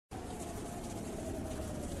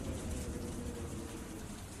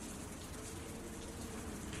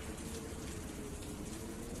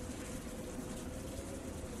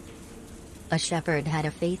A shepherd had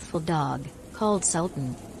a faithful dog, called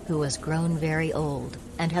Sultan, who was grown very old,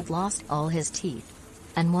 and had lost all his teeth.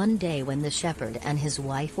 And one day when the shepherd and his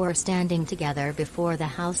wife were standing together before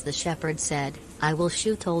the house, the shepherd said, "I will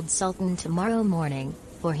shoot Old Sultan tomorrow morning,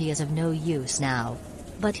 for he is of no use now."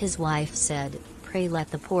 But his wife said, "Pray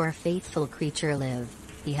let the poor faithful creature live.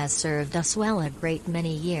 He has served us well a great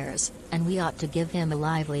many years, and we ought to give him a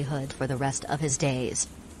livelihood for the rest of his days."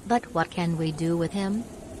 "But what can we do with him?"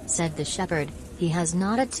 said the shepherd. "He has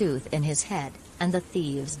not a tooth in his head, and the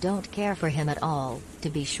thieves don't care for him at all. To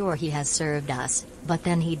be sure he has served us, but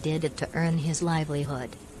then he did it to earn his livelihood.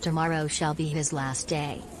 Tomorrow shall be his last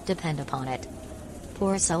day, depend upon it."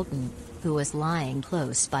 Poor Sultan, who was lying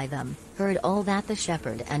close by them, heard all that the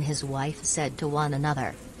shepherd and his wife said to one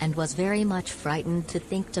another, and was very much frightened to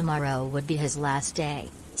think tomorrow would be his last day.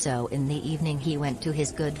 So in the evening he went to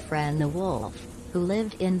his good friend the wolf, who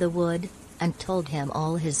lived in the wood, and told him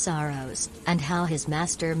all his sorrows, and how his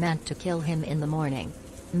master meant to kill him in the morning.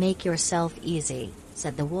 "Make yourself easy,"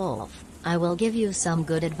 said the wolf, "I will give you some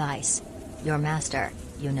good advice. Your master,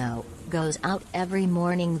 you know, goes out every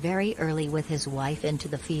morning very early with his wife into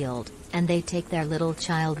the field, and they take their little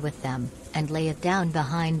child with them, and lay it down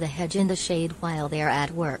behind the hedge in the shade while they're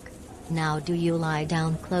at work. Now do you lie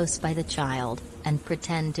down close by the child, and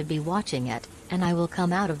pretend to be watching it, and I will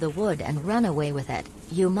come out of the wood and run away with it.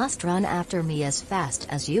 You must run after me as fast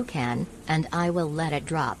as you can, and I will let it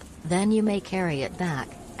drop. Then you may carry it back,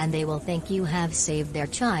 and they will think you have saved their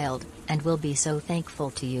child, and will be so thankful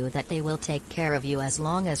to you that they will take care of you as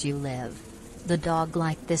long as you live." The dog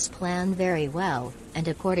liked this plan very well, and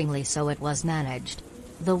accordingly so it was managed.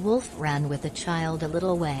 The wolf ran with the child a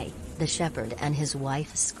little way. The shepherd and his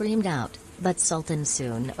wife screamed out, but Sultan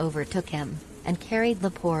soon overtook him, and carried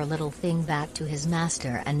the poor little thing back to his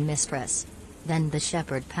master and mistress. Then the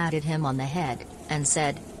shepherd patted him on the head, and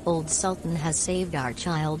said, "Old Sultan has saved our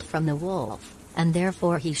child from the wolf, and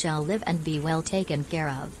therefore he shall live and be well taken care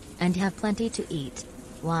of, and have plenty to eat.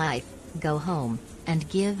 Wife, go home, and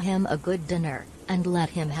give him a good dinner, and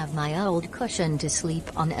let him have my old cushion to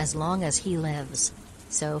sleep on as long as he lives."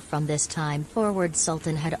 So from this time forward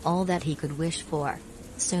Sultan had all that he could wish for.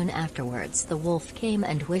 Soon afterwards the wolf came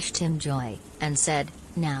and wished him joy, and said,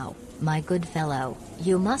 "Now, my good fellow,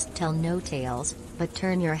 you must tell no tales, but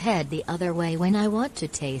turn your head the other way when I want to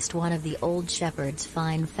taste one of the old shepherd's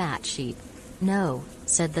fine fat sheep." "No,"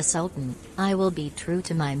 said the Sultan, "I will be true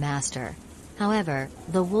to my master." However,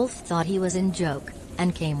 the wolf thought he was in joke,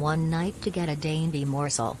 and came one night to get a dainty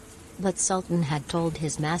morsel. But Sultan had told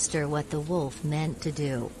his master what the wolf meant to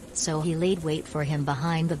do, so he laid wait for him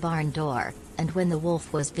behind the barn door, and when the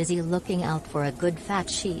wolf was busy looking out for a good fat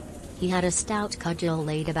sheep, he had a stout cudgel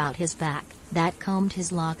laid about his back, that combed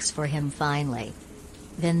his locks for him finely.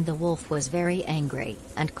 Then the wolf was very angry,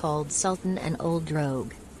 and called Sultan an old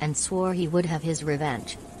rogue, and swore he would have his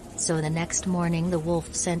revenge. So the next morning the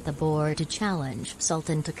wolf sent the boar to challenge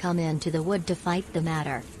Sultan to come into the wood to fight the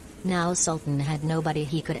matter. Now Sultan had nobody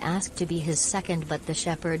he could ask to be his second but the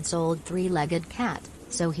shepherd's old three-legged cat,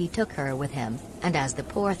 so he took her with him, and as the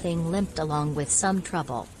poor thing limped along with some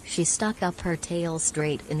trouble, she stuck up her tail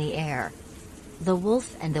straight in the air. The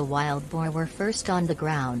wolf and the wild boar were first on the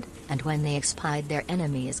ground, and when they espied their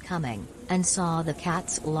enemies coming, and saw the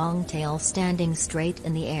cat's long tail standing straight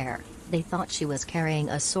in the air, they thought she was carrying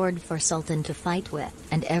a sword for Sultan to fight with,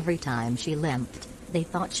 and every time she limped, they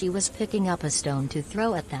thought she was picking up a stone to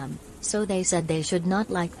throw at them, so they said they should not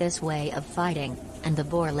like this way of fighting, and the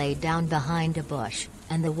boar lay down behind a bush,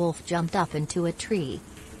 and the wolf jumped up into a tree.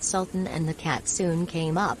 Sultan and the cat soon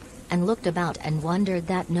came up, and looked about and wondered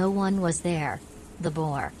that no one was there. The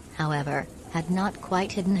boar, however, had not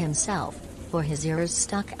quite hidden himself, for his ears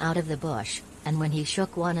stuck out of the bush, and when he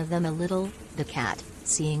shook one of them a little, the cat,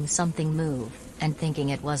 seeing something move, and thinking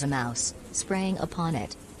it was a mouse, sprang upon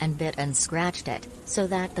it, and bit and scratched it, so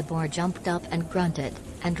that the boar jumped up and grunted,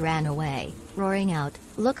 and ran away, roaring out,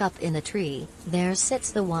 "Look up in the tree, there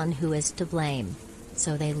sits the one who is to blame."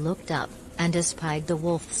 So they looked up, and espied the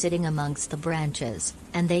wolf sitting amongst the branches,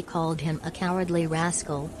 and they called him a cowardly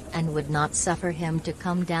rascal, and would not suffer him to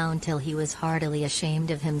come down till he was heartily ashamed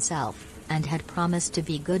of himself, and had promised to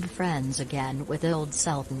be good friends again with Old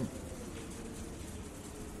Sultan.